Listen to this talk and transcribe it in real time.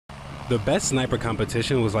The best sniper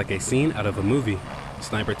competition was like a scene out of a movie.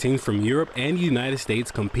 Sniper teams from Europe and United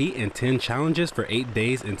States compete in 10 challenges for 8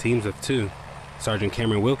 days in teams of 2. Sergeant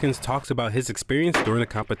Cameron Wilkins talks about his experience during the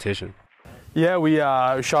competition. Yeah, we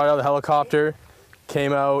shot out of the helicopter,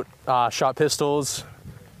 came out, shot pistols,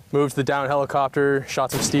 moved the down helicopter,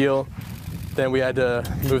 shot some steel. Then we had to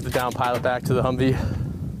move the down pilot back to the Humvee.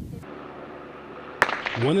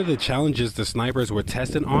 One of the challenges the snipers were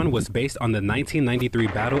tested on was based on the 1993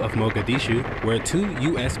 Battle of Mogadishu, where 2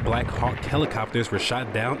 U.S. Black Hawk helicopters were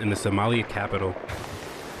shot down in the Somalia capital.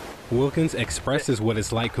 Wilkins expresses what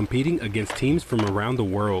it's like competing against teams from around the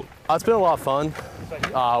world. It's been a lot of fun.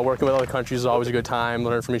 Working with other countries is always a good time,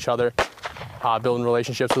 learning from each other, building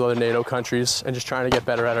relationships with other NATO countries, and just trying to get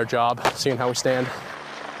better at our job, seeing how we stand.